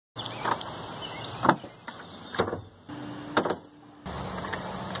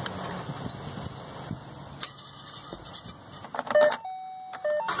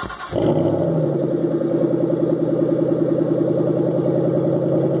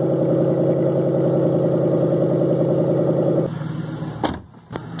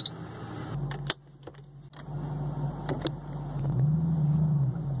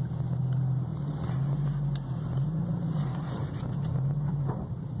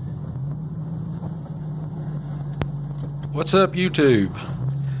What's up, YouTube?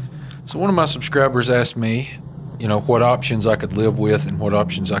 So one of my subscribers asked me, what options I could live with and what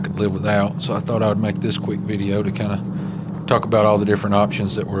options I could live without. So I thought I would make this quick video to kind of talk about all the different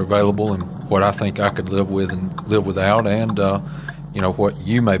options that were available and what I think I could live with and live without, and what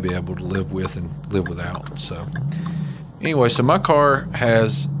you may be able to live with and live without. So anyway, so my car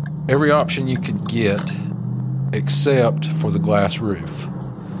has every option you could get except for the glass roof.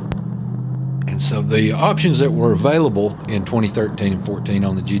 And so the options that were available in 2013 and 14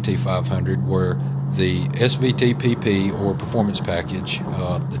 on the GT500 were the SVT PP or performance package,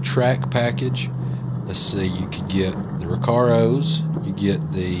 the track package. Let's see, you could get the Recaros, you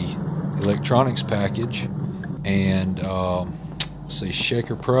get the electronics package, and let's see,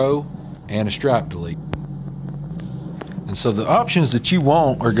 Shaker Pro, and a stripe delete. And so the options that you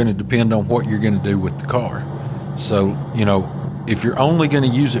want are going to depend on what you're going to do with the car. So, if you're only going to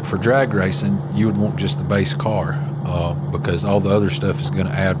use it for drag racing, you would want just the base car, because all the other stuff is going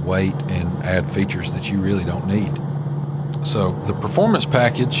to add weight and add features that you really don't need. So the performance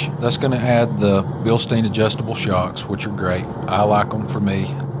package, that's going to add the Bilstein adjustable shocks, which are great. I like them for me.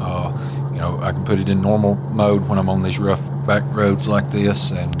 I can put it in normal mode when I'm on these rough back roads like this,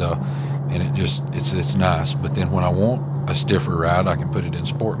 and it's nice. But then when I want a stiffer ride, I can put it in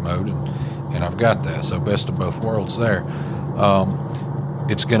sport mode, and I've got that. So best of both worlds there.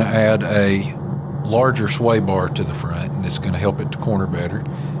 It's going to add a larger sway bar to the front, and it's going to help it to corner better.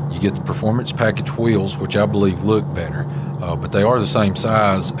 You get the performance package wheels, which I believe look better, but they are the same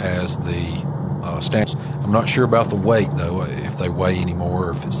size as the standards. I'm not sure about the weight though, if they weigh anymore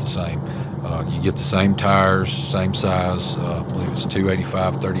or if it's the same. You get the same tires, same size. I believe it's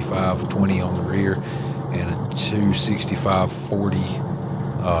 285 35 20 on the rear and a 265 40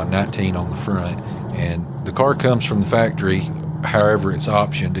 19 on the front. And the car comes from the factory. However, it's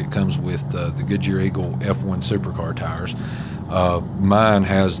optioned. It comes with the Goodyear Eagle F1 Supercar tires. Mine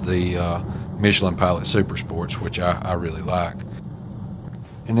has the Michelin Pilot Super Sports, which I really like.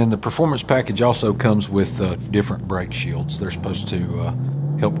 And then the performance package also comes with different brake shields. They're supposed to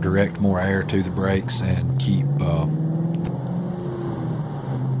help direct more air to the brakes and keep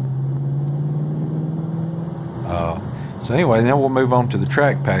so anyway, now we'll move on to the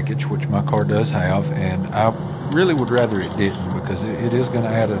track package, which my car does have, and I really would rather it didn't, because it is going to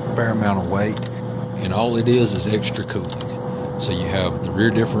add a fair amount of weight, and all it is extra cooling. So you have the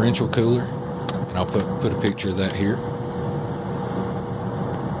rear differential cooler, and I'll put a picture of that here.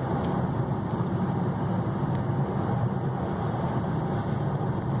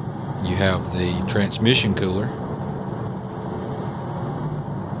 You have the transmission cooler,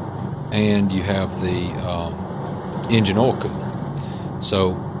 and you have the engine oil cooler.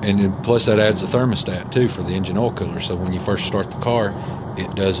 So, and then plus that adds a thermostat too for the engine oil cooler. So when you first start the car,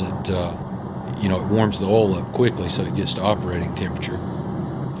 it doesn't, it warms the oil up quickly, so it gets to operating temperature.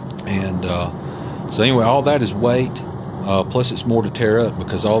 And so anyway, all that is weight. Plus it's more to tear up,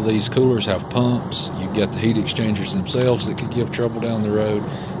 because all these coolers have pumps. You've got the heat exchangers themselves that could give trouble down the road,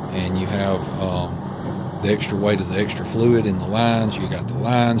 and you have the extra weight of the extra fluid in the lines. You got the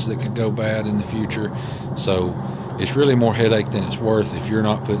lines that could go bad in the future. So it's really more headache than it's worth if you're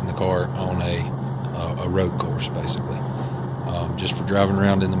not putting the car on a road course, basically. Just for driving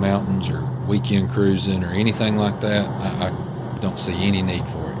around in the mountains or weekend cruising or anything like that, I don't see any need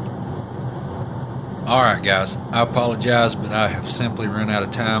for it. Alright guys, I apologize, but I have simply run out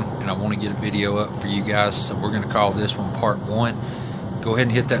of time, and I want to get a video up for you guys, so we're going to call this one part 1. Go ahead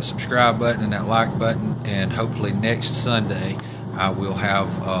and hit that subscribe button and that like button, and hopefully next Sunday I will have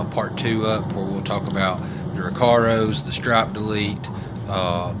part 2 up, where we'll talk about the Recaros, the stripe delete,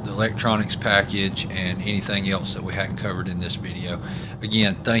 the electronics package, and anything else that we hadn't covered in this video.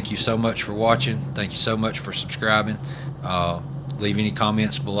 Again, thank you so much for watching. Thank you so much for subscribing. Leave any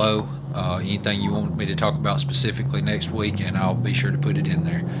comments below, anything you want me to talk about specifically next week, and I'll be sure to put it in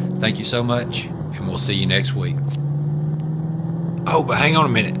there. Thank you so much, and we'll see you next week. Oh, but hang on a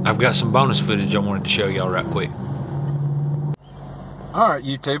minute. I've got some bonus footage I wanted to show y'all right quick. Alright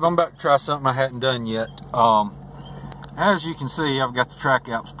YouTube, I'm about to try something I hadn't done yet. As you can see, I've got the track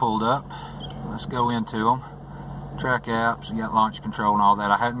apps pulled up. Let's go into them. Track apps, you got launch control and all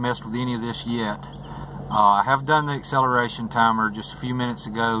that. I haven't messed with any of this yet. I have done the acceleration timer just a few minutes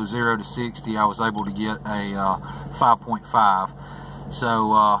ago, 0 to 60. I was able to get a 5.5.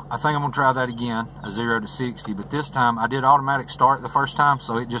 So I think I'm going to try that again, a 0 to 60, but this time I did automatic start the first time,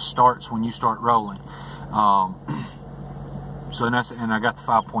 so it just starts when you start rolling. So that's, and I got the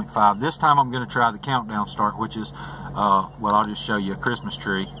 5.5. This time I'm going to try the countdown start, which is, well, I'll just show you. A Christmas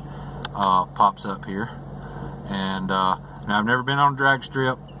tree pops up here. And now I've never been on a drag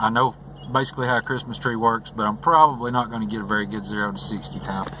strip. I know basically how a Christmas tree works, but I'm probably not going to get a very good 0 to 60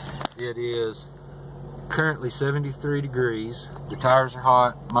 time. It is currently 73 degrees. The tires are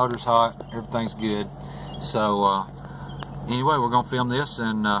hot, motor's hot, everything's good. So anyway, we're going to film this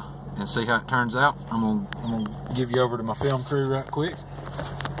and see how it turns out. I'm gonna give you over to my film crew right quick.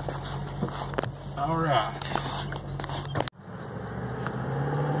 All right.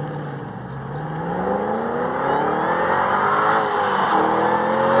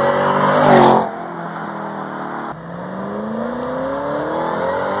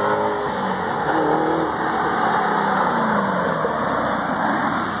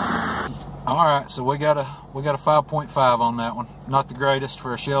 All right, so we got a 5.5 on that one. Not the greatest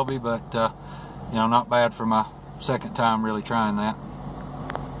for a Shelby, but you know, not bad for my second time really trying that.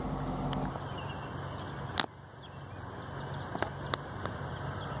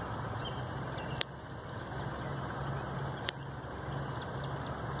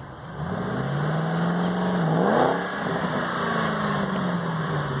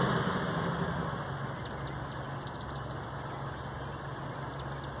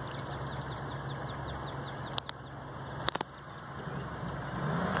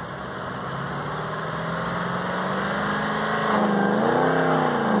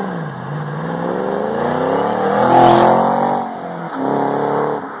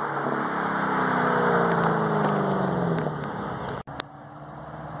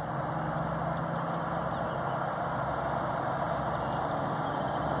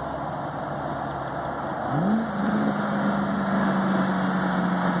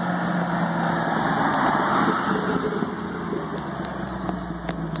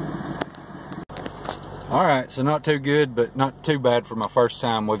 All right, so not too good, but not too bad for my first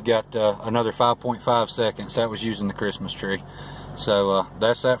time. We've got another 5.5 seconds. That was using the Christmas tree. So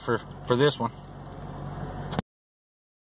that's that for this one.